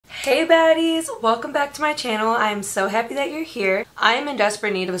Hey baddies! Welcome back to my channel. I'm so happy that you're here. I am in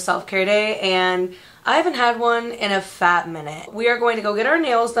desperate need of a self-care day and I haven't had one in a fat minute. We are going to go get our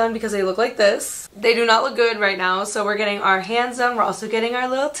nails done because they look like this. They do not look good right now, so we're getting our hands done. We're also getting our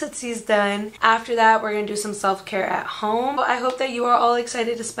little tootsies done. After that, we're going to do some self-care at home. I hope that you are all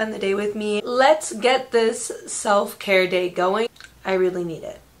excited to spend the day with me. Let's get this self-care day going. I really need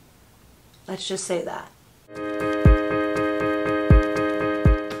it. Let's just say that.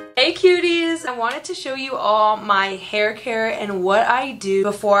 Hey cuties! I wanted to show you all my hair care and what I do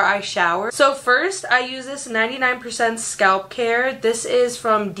before I shower. So first, I use this 99% scalp care. This is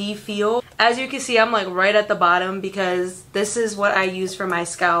from D-Feel. As you can see, I'm like right at the bottom because this is what I use for my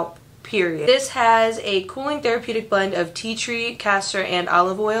scalp. Period. This has a cooling therapeutic blend of tea tree, castor, and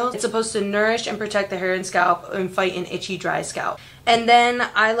olive oil. It's supposed to nourish and protect the hair and scalp and fight an itchy, dry scalp. And then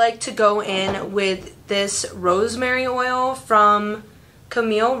I like to go in with this rosemary oil from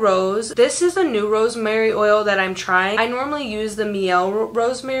Camille Rose. This is a new rosemary oil that I'm trying. I normally use the Miel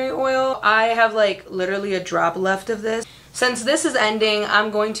rosemary oil. I have like literally a drop left of this. Since this is ending, I'm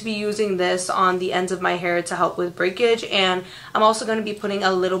going to be using this on the ends of my hair to help with breakage, and I'm also going to be putting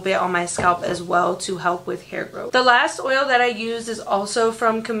a little bit on my scalp as well to help with hair growth. The last oil that I used is also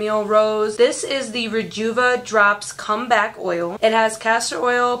from Camille Rose. This is the Rejuva Drops Comeback Oil. It has castor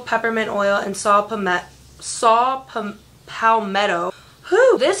oil, peppermint oil, and saw palmetto.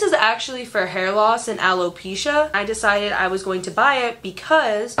 Whew. This is actually for hair loss and alopecia. I decided I was going to buy it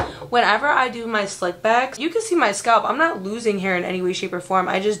because whenever I do my slick backs, you can see my scalp. I'm not losing hair in any way, shape, or form.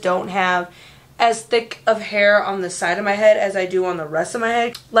 I just don't have as thick of hair on the side of my head as I do on the rest of my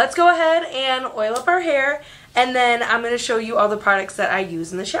head. Let's go ahead and oil up our hair, and then I'm going to show you all the products that I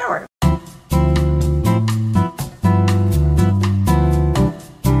use in the shower.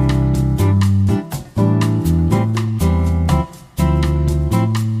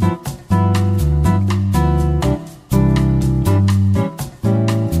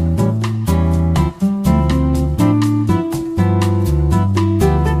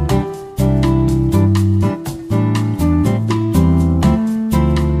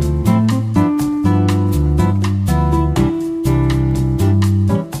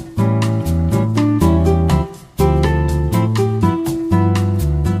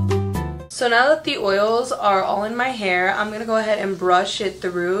 So now that the oils are all in my hair, I'm going to go ahead and brush it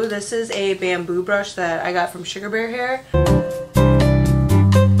through. This is a bamboo brush that I got from Sugar Bear Hair.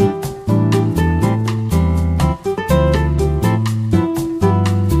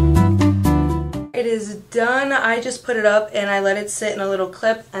 It is done. I just put it up and I let it sit in a little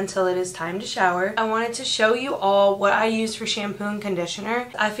clip until it is time to shower. I wanted to show you all what I use for shampoo and conditioner.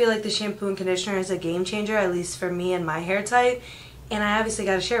 I feel like the shampoo and conditioner is a game changer, at least for me and my hair type. And I obviously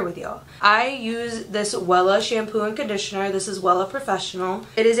got to share with y'all. I use this Wella shampoo and conditioner. This is Wella Professional.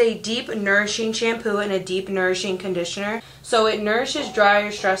 It is a deep nourishing shampoo and a deep nourishing conditioner. So it nourishes dry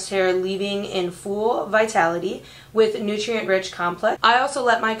or stressed hair, leaving in full vitality with nutrient-rich complex. I also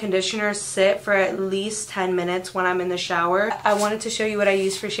let my conditioner sit for at least 10 minutes when I'm in the shower. I wanted to show you what I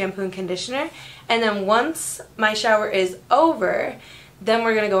use for shampoo and conditioner. And then once my shower is over, then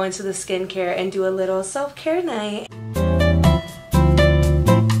we're going to go into the skincare and do a little self-care night.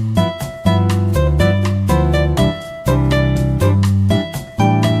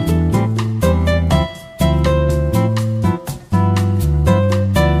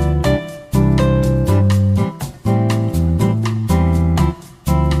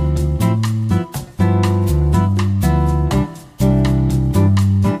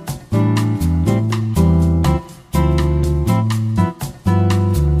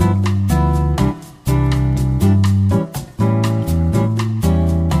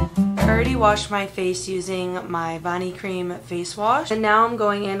 Wash my face using my Vani Cream face wash, and now I'm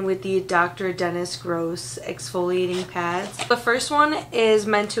going in with the Dr. Dennis Gross exfoliating pads. The first one is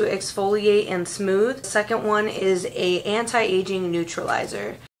meant to exfoliate and smooth. The second one is a anti-aging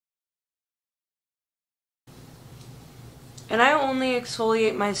neutralizer. And I only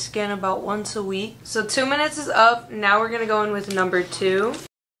exfoliate my skin about once a week. So 2 minutes is up. Now we're gonna go in with number 2.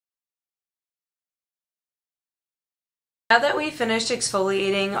 Now that we finished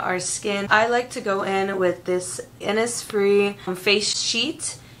exfoliating our skin, I like to go in with this Innisfree face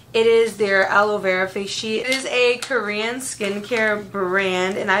sheet. It is their aloe vera face sheet. It is a Korean skincare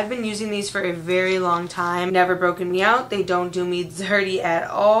brand, and I've been using these for a very long time. Never broken me out. They don't do me dirty at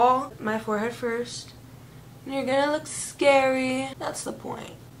all. My forehead first. You're gonna look scary. That's the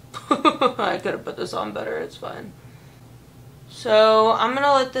point. I could have put this on better. It's fine. So I'm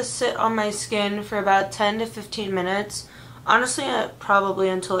gonna let this sit on my skin for about 10 to 15 minutes. Honestly, probably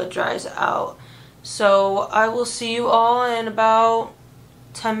until it dries out. So I will see you all in about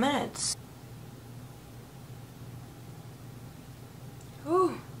 10 minutes.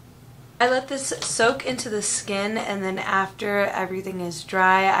 Ooh. I let this soak into the skin, and then after everything is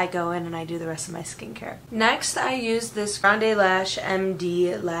dry, I go in and I do the rest of my skincare. Next, I use this Grande Lash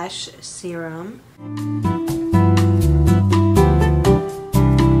MD Lash Serum.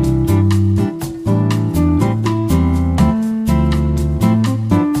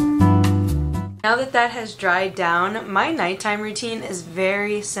 Now that that has dried down, my nighttime routine is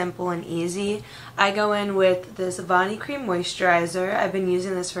very simple and easy. I go in with this Vani Cream Moisturizer. I've been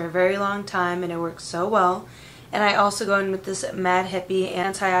using this for a very long time and it works so well. And I also go in with this Mad Hippie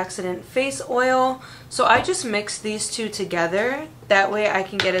Antioxidant Face Oil. So I just mix these two together. That way I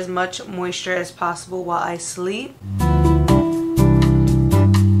can get as much moisture as possible while I sleep.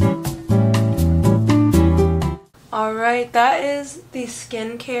 Alright, that is the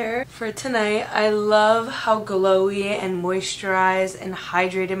skincare for tonight. I love how glowy and moisturized and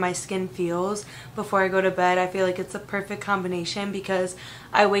hydrated my skin feels before I go to bed. I feel like it's a perfect combination because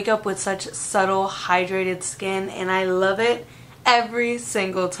I wake up with such subtle hydrated skin and I love it every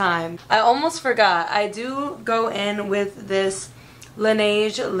single time. I almost forgot, I do go in with this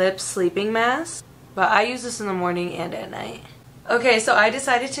Laneige Lip Sleeping Mask, but I use this in the morning and at night. Okay, so I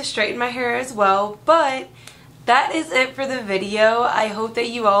decided to straighten my hair as well, but that is it for the video. I hope that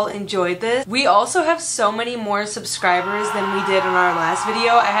you all enjoyed this. We also have so many more subscribers than we did in our last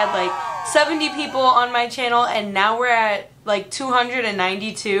video. I had like 70 people on my channel and now we're at like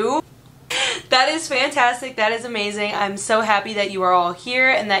 292. That is fantastic. That is amazing. I'm so happy that you are all here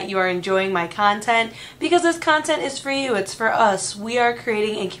and that you are enjoying my content because this content is for you. It's for us. We are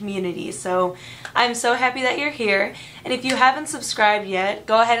creating a community. So I'm so happy that you're here. And if you haven't subscribed yet,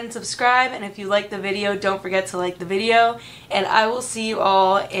 go ahead and subscribe. And if you like the video, don't forget to like the video. And I will see you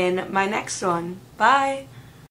all in my next one. Bye.